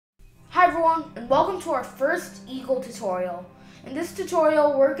everyone, and welcome to our first Eagle tutorial. In this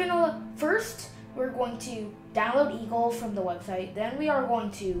tutorial, we're going to download Eagle from the website. Then we are going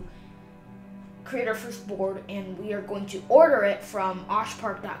to create our first board, and we are going to order it from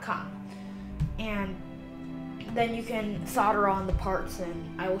oshpark.com. And then you can solder on the parts,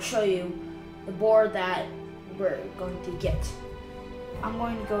 and I will show you the board that we're going to get. I'm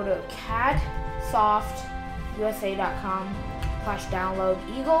going to go to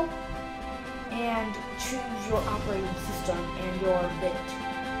cadsoft.usa.com/download Eagle and choose your operating system and your bit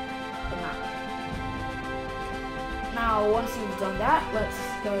amount. Now, once you've done that, let's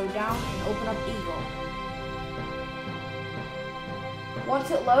go down and open up Eagle.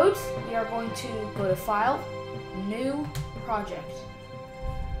 Once it loads, we are going to go to File, New Project,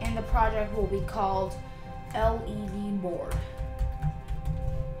 and the project will be called LED Board.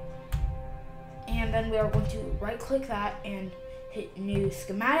 And then we are going to right-click that and hit New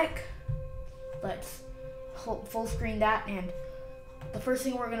Schematic. Let's full screen that, and the first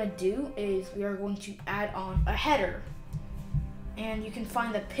thing we're going to do is we are going to add on a header. And you can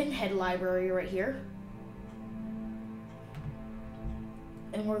find the pinhead library right here.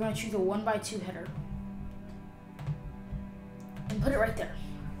 And we're going to choose a 1x2 header and put it right there.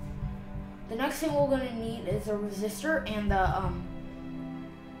 The next thing we're going to need is a resistor and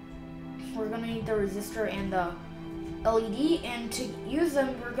the LED, and to use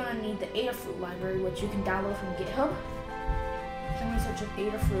them, we're going to need the Adafruit library, which you can download from GitHub. So I'm going to search up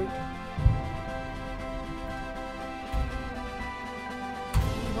Adafruit.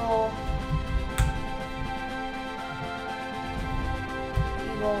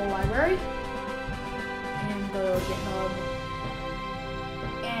 Eagle library, and go to GitHub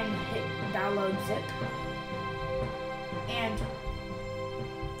and hit download zip. And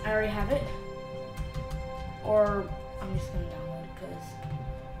I already have it, or I'm just going to download it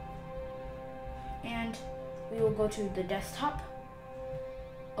and we will go to the desktop,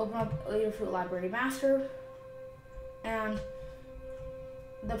 open up Adafruit Library Master, and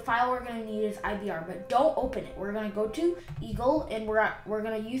the file we're going to need is IBR, but don't open it. We're going to go to Eagle, and we're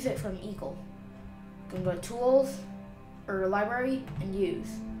going to use it from Eagle. You can go to Tools or Library and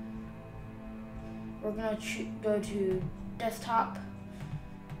Use. We're going to go to Desktop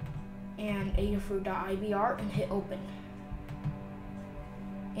and adafruit.ibr and hit Open.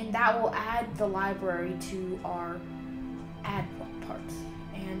 And that will add the library to our add parts.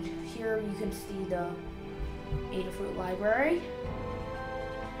 And here you can see the Adafruit library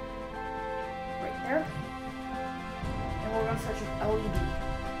right there. And we're going to search with LED.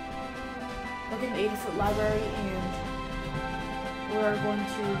 Look in the Adafruit library, and we're going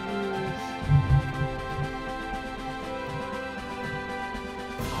to use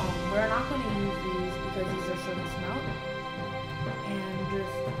we're not going to use these because these are surface mount. And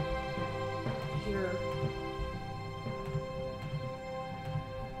just here,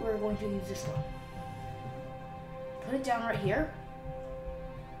 we're going to use this one. Put it down right here.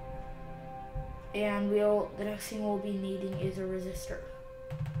 And the next thing we'll be needing is a resistor.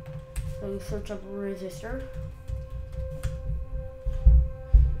 So we search up a resistor.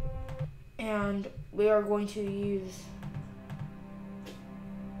 And we are going to use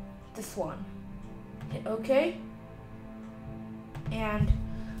this one. Hit OK and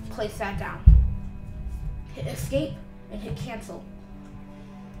place that down. Hit escape and hit cancel.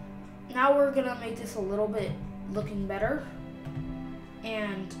 Now we're gonna make this a little bit looking better,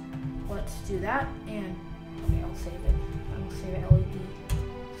 and let's do that. And okay, I'll save it. I'll save it LED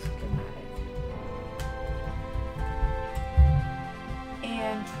schematic.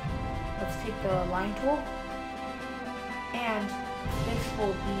 And let's take the line tool, and this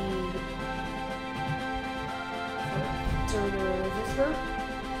will be to the resistor,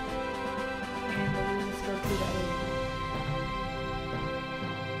 and the resistor to the LED.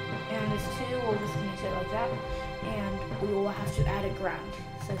 And this too, we'll just connect it like that, and we will have to add a ground.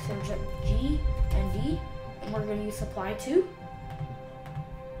 So search up G and D, and we're going to use supply 2,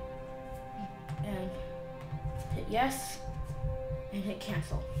 and hit yes, and hit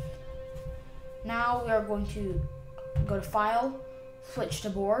cancel. Now we are going to go to File, switch to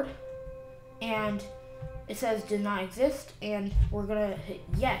Board, and it says did not exist, and we're gonna hit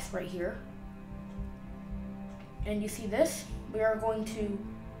yes right here. And you see this? We are going to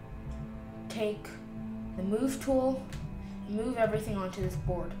take the move tool and move everything onto this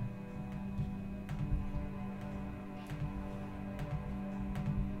board.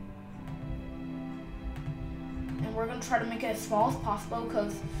 And we're gonna try to make it as small as possible,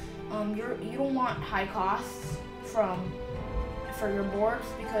 because you don't want high costs for your boards,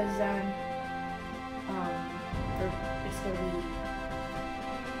 because then it's gonna be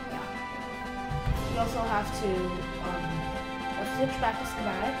also have to let's switch back to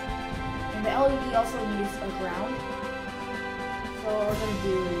schematic. And the LED also needs a ground. So what we're going to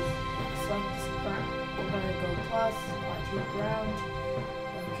do is select this ground. We're going to go plus, apply to ground.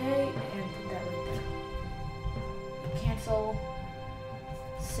 Okay, and put that right there. Cancel,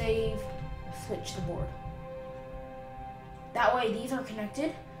 save, switch the board. That way these are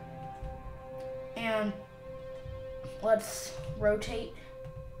connected. And let's rotate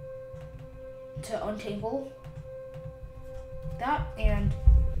to untangle that, and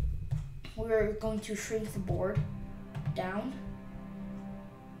we're going to shrink the board down.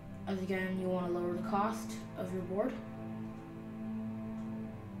 As again, you want to lower the cost of your board.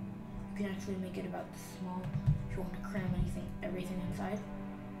 You can actually make it about this small if you want to cram everything inside.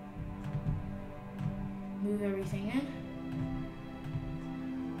 Move everything in.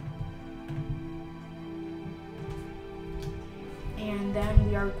 And then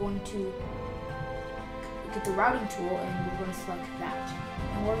we are going to get the routing tool, and we're going to select that.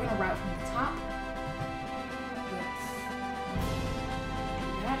 And we're going to route from the top. Let's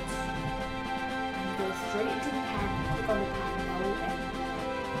do that. And go straight into the pad, click on the pad node,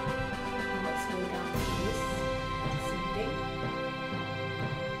 and let's go down to this. Same thing.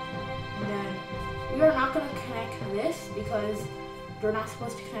 And then we are not going to connect this because you're not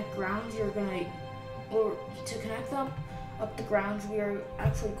supposed to connect grounds. You're going to, or to connect up the grounds, we are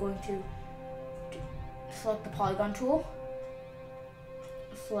actually going to select the polygon tool,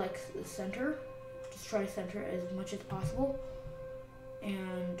 select the center, just try to center as much as possible,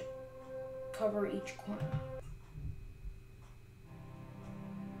 and cover each corner.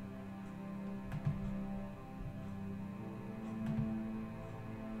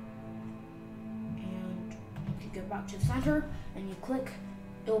 And if you get back to the center and you click,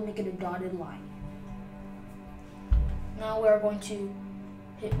 it will make it a dotted line. Now we're going to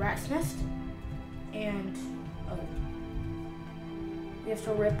hit rat's nest, and we have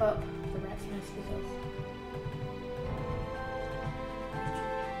to rip up the rat's nest because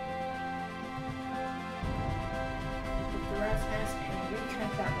rip the rat's nest and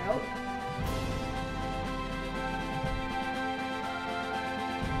reconnect that route,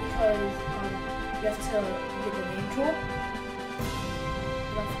 because you have to get the name tool.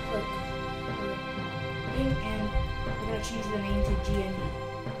 Let's click name, and we're going to change the name to GND.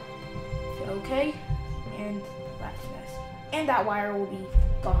 Hit OK, and rat's nest. And that wire will be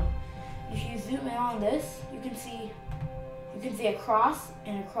gone. If you zoom in on this, you can see a cross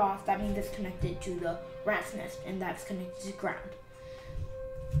and a cross. That means it's connected to the rat's nest, and that's connected to ground.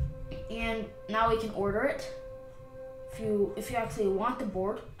 And now we can order it. If you actually want the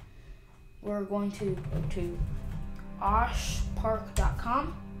board, we're going to go to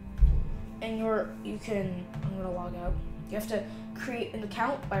oshpark.com. And I'm gonna log out. You have to create an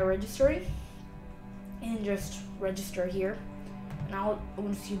account by registering, and just register here. Now,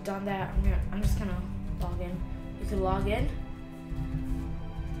 once you've done that, I'm just gonna log in. You can log in.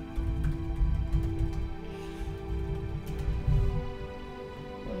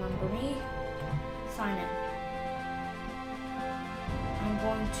 Remember me, sign in. I'm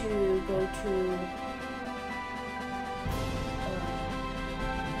going to go to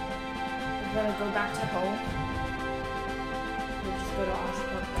I'm going to go back to home. We'll just go to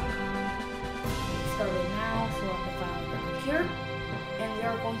oshpark.com. Start it now, select the file down here. And we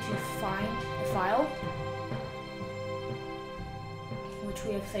are going to find the file, which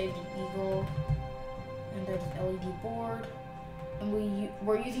we have saved in Eagle. And there's LED board. And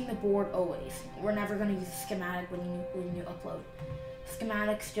we're using the board always. We're never going to use a schematic when you upload.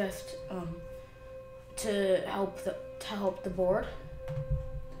 Schematics just to help the board.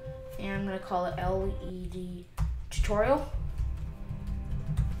 And I'm going to call it LED tutorial.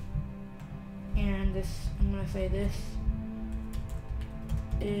 And this, I'm going to say this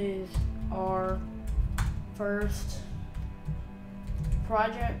is our first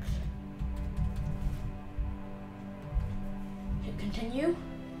project. Hit continue.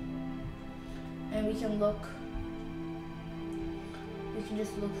 And we can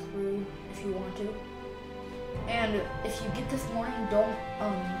just look through if you want to. And if you get this warning, don't,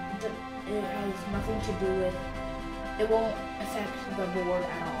 it has nothing to do with, it won't affect the board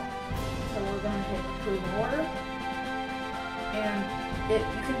at all. So we're going to hit approve and order. And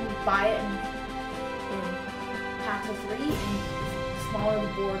you can buy it in packs of 3, and the smaller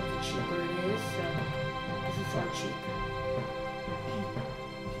the board, the cheaper it is. So this is our cheap.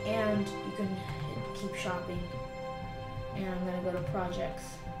 And you can hit keep shopping. And I'm going to go to projects.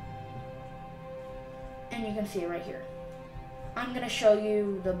 And you can see it right here. I'm going to show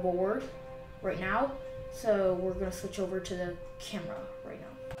you the board right now. So we're going to switch over to the camera right now.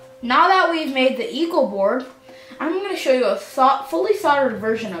 Now that we've made the eagle board, I'm going to show you a fully soldered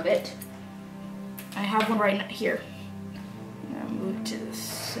version of it. I have one right here. I'm going to move to the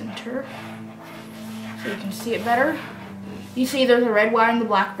center so you can see it better. You see there's a red wire and the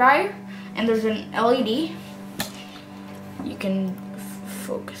black wire, and there's an LED. You can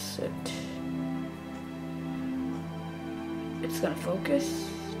focus it. It's going to focus.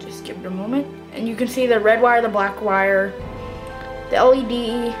 Just give it a moment. And you can see the red wire, the black wire, the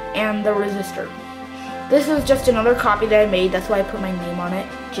LED, and the resistor. This is just another copy that I made. That's why I put my name on it,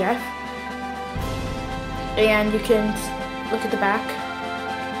 Jeff. And you can look at the back,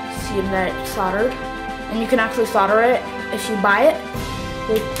 see that it's soldered. And you can actually solder it if you buy it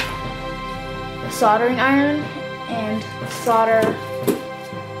with a soldering iron and solder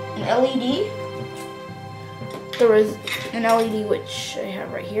an LED. There is an LED which I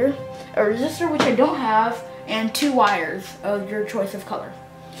have right here, a resistor which I don't have, and 2 wires of your choice of color.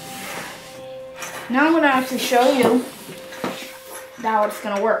 Now I'm going to actually show you how it's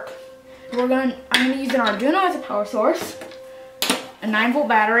going to work. I'm going to use an Arduino as a power source, a 9-volt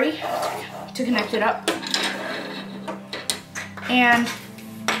battery to connect it up, and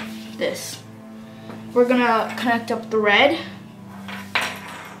this. We're going to connect up the red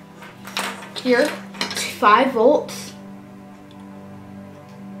here, 5 volts,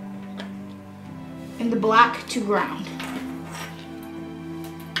 and the black to ground.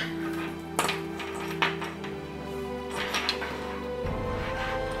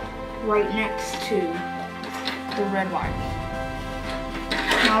 Right next to the red wire.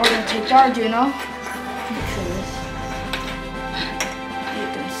 Now we're going to take the Arduino. Make sure this. You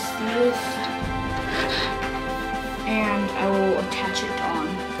can see this. And I will attach it on.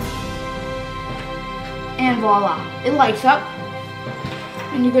 And voila, it lights up.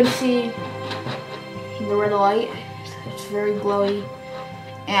 And you can see the red light. It's very glowy.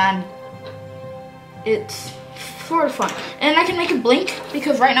 And it's sort of fun. And I can make it blink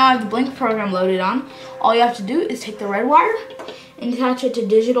because right now I have the blink program loaded on. All you have to do is take the red wire and attach it to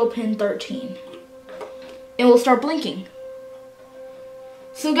digital pin 13. It will start blinking.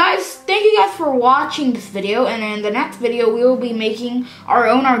 So guys, thank you guys for watching this video, and in the next video we will be making our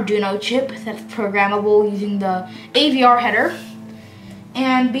own Arduino chip that's programmable using the AVR header.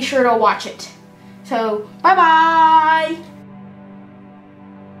 And be sure to watch it. So, bye bye!